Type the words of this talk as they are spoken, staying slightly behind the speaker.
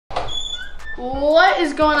What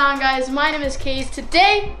is going on, guys? My name is KayZ.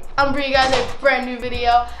 Today I'm bringing you guys a brand new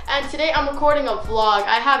video, and today I'm recording a vlog.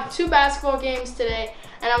 I have 2 basketball games today,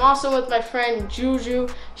 and I'm also with my friend Juju.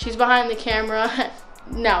 She's behind the camera.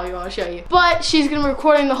 Now we won't show you, but she's gonna be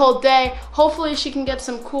recording the whole day. Hopefully she can get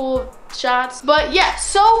some cool shots. But yeah,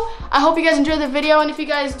 so I hope you guys enjoyed the video, and if you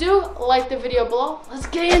guys do, like the video below. Let's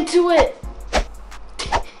get into it.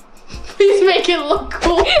 Please make it look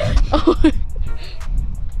cool.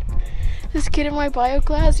 This kid in my bio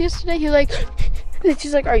class yesterday, he's like,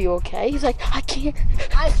 she's like, "Are you okay?" He's like, "I can't."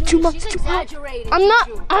 Too much. She's exaggerating. I'm not.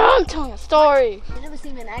 I'm telling a story. You never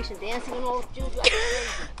seen me in action dancing and all, Juju.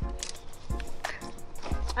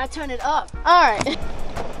 I turn it up. All right.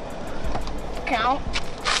 Count.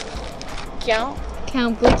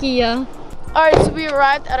 Blicky, yeah. All right, so we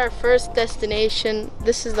arrived at our first destination.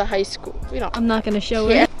 This is the high school. I'm not gonna show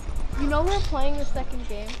it. You know we're playing the second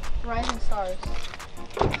game, Rising Stars.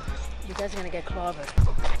 You guys are gonna get clobbered.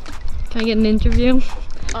 Can I get an interview?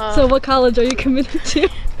 So what college are you committed to?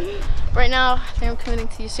 Right now, I think I'm committing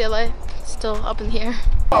to UCLA. Still up in the air.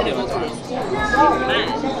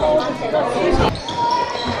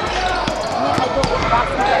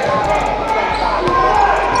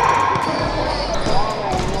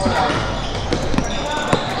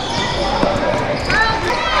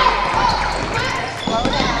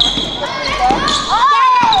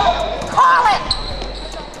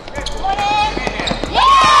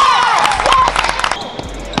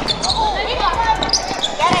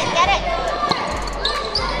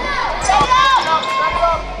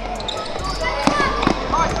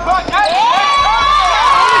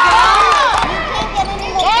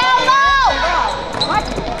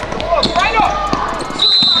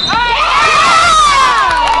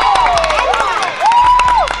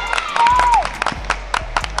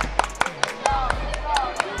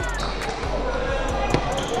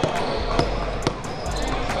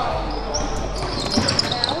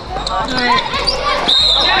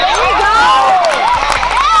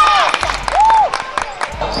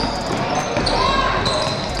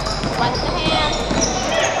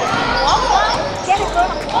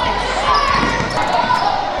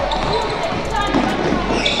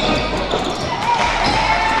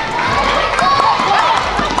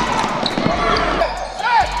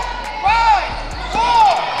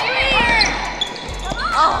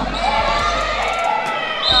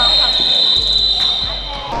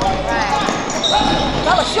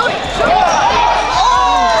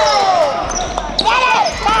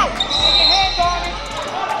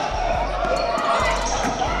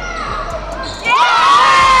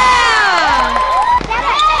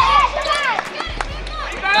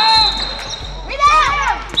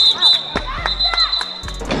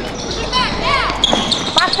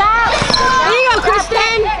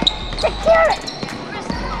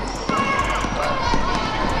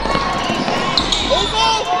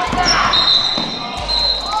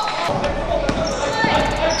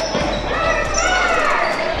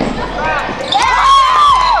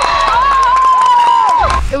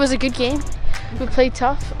 It was a good game. We played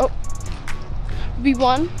tough. Oh, we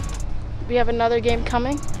won. We have another game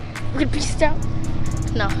coming. We're gonna beast out.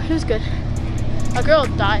 No, it was good. A girl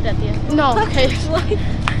died at the end. No, okay.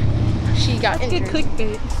 She got injured. Good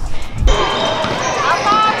clickbait. Good.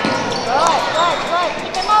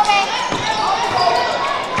 Keep it moving.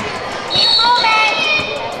 Keep moving.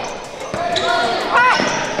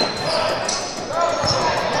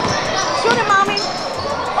 Shoot it, mommy.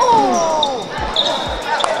 Oh.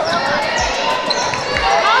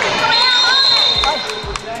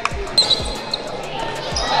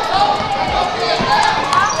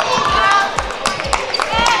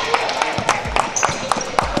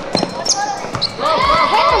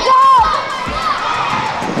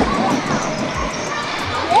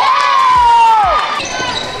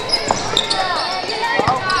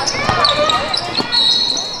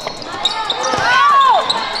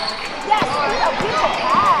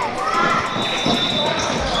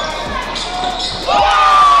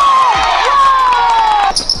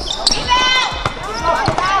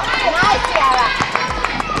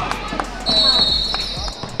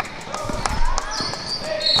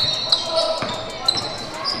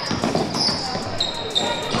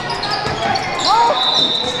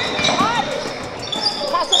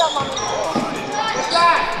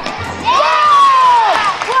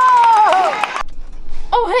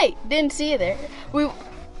 Oh, hey, didn't see you there. We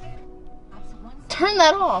turn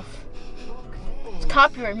that off. It's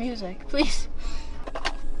copyright music, please.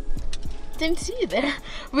 Didn't see you there.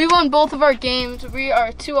 We won both of our games. We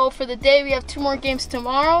are 2-0 for the day. We have 2 more games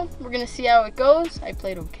tomorrow. We're gonna see how it goes. I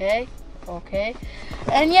played okay. Okay.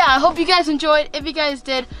 And yeah, I hope you guys enjoyed. If you guys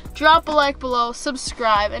did, drop a like below,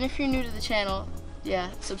 subscribe, and if you're new to the channel, yeah,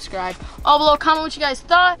 subscribe. All below, comment what you guys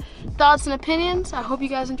thoughts and opinions. I hope you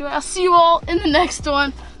guys enjoy. I'll see you all in the next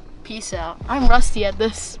one. Peace out. I'm rusty at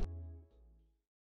this.